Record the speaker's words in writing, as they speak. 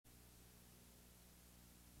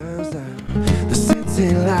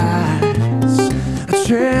city lights, a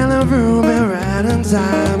trail of ruby red and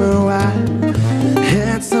diamond white,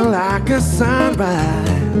 hits her like a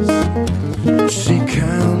sunrise. She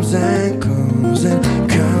comes and goes and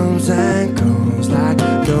comes and goes like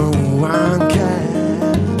no one can.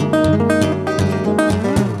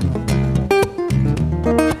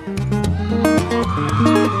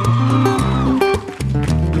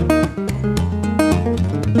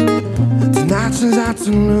 Tonight she's out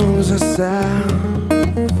to lose herself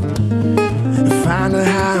and find her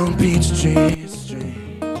high on Peachtree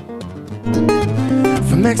Street.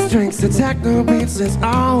 From mixed drinks to techno beats, there's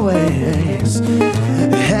always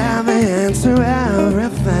heavy into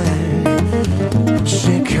everything.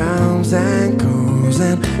 She comes and goes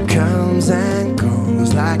and comes and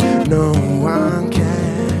goes like no one can.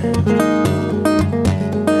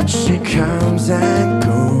 She comes and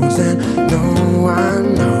goes and no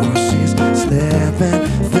one knows she's slipping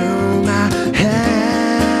through my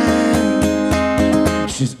hands.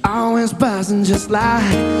 She's always buzzing just like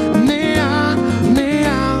neon,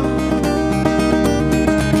 neon,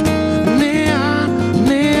 neon,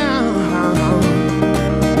 neon.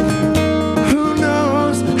 Who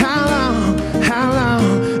knows how long, how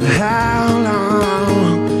long, how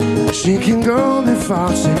long she can go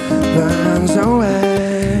before she burns away.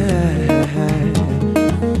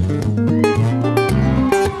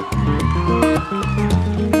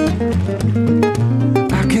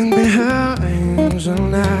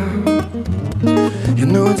 Now, you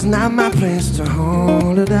know it's not my place to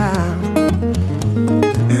hold her down,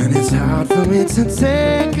 and it's hard for me to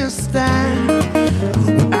take a stand,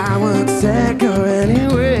 but I will take her any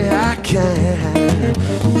way I can.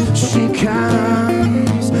 She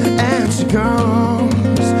comes and she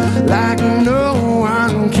goes like no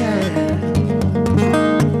one can.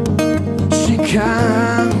 She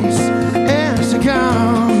comes and she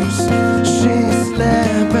goes, she's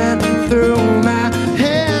slipping through my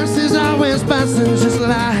buzzing just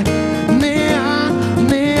like neon,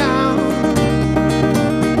 neon,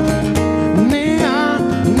 neon,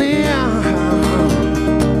 neon.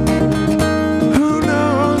 Who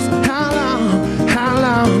knows how long, how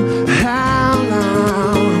long, how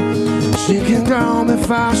long she can go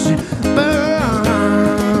before she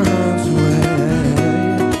burns away.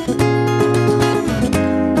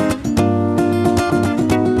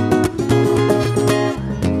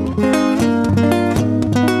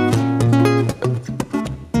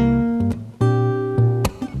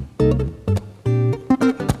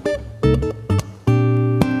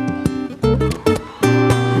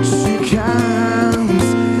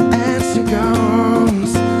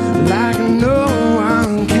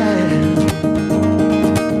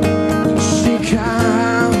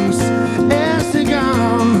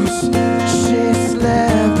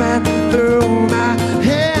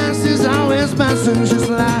 Just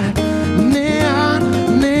like neon,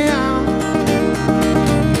 neon,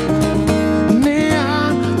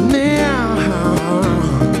 neon, neon.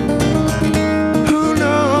 Who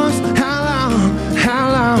knows how long,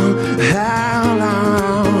 how long, how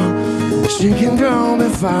long she can go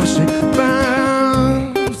before she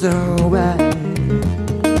burns away.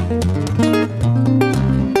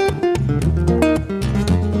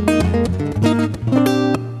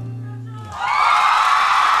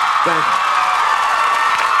 Thank you.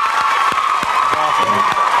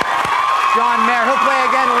 John Mayer, he'll play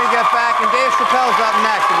again when we get back, and Dave Chappelle's up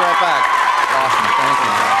next. We'll be right back. Awesome, thank you.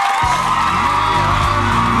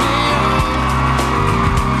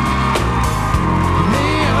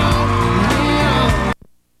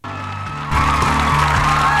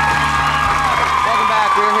 Welcome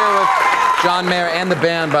back. We're here with John Mayer and the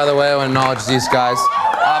band, by the way. I want to acknowledge these guys.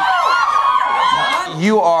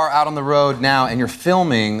 You are out on the road now, and you're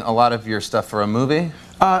filming a lot of your stuff for a movie?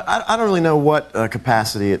 I don't really know what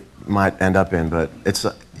capacity it might end up in, but it's,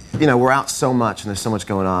 you know, we're out so much and there's so much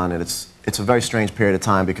going on, and it's a very strange period of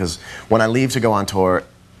time because when I leave to go on tour,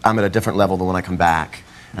 I'm at a different level than when I come back.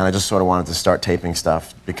 And I just sort of wanted to start taping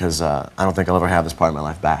stuff because I don't think I'll ever have this part of my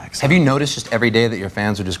life back. So. Have you noticed just every day that your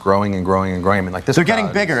fans are just growing and growing and growing? I mean, like this. They're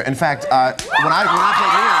getting bigger. In fact, when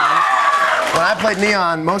I played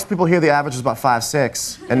Neon, most people here the average was about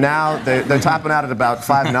 5'6", and now they're topping out at about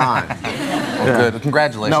 5'9". Well, good.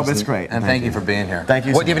 Congratulations. No, but it's great. And thank you for being here. Thank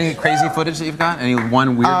you. What, do you have any crazy footage that you've got? Any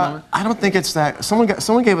one weird moment? I don't think it's that.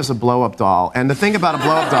 Someone gave us a blow-up doll, and the thing about a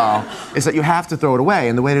blow-up doll is that you have to throw it away,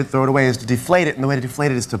 and the way to throw it away is to deflate it, and the way to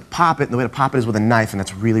deflate it is to pop it, and the way to pop it is with a knife, and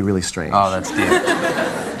that's really, really strange. Oh, that's deep.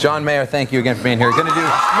 John Mayer, thank you again for being here. Going to do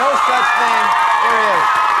No Such Thing. Here he is.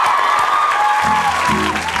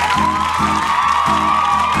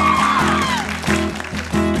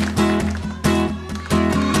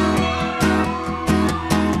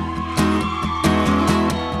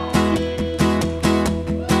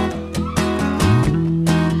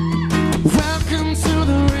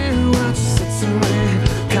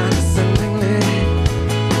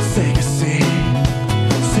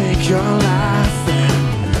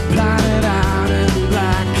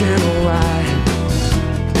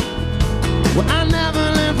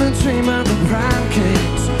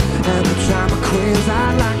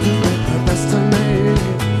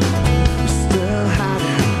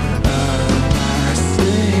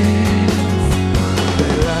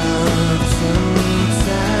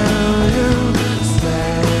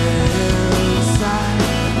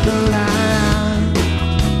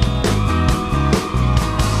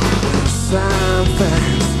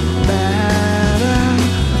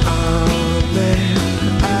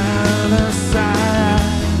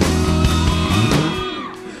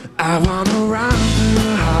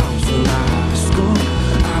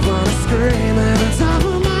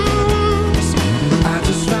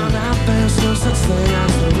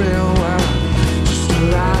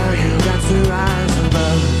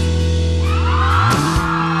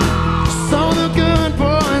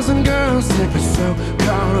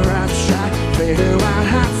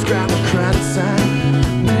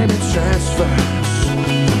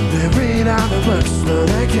 looks, but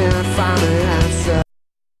they can't find me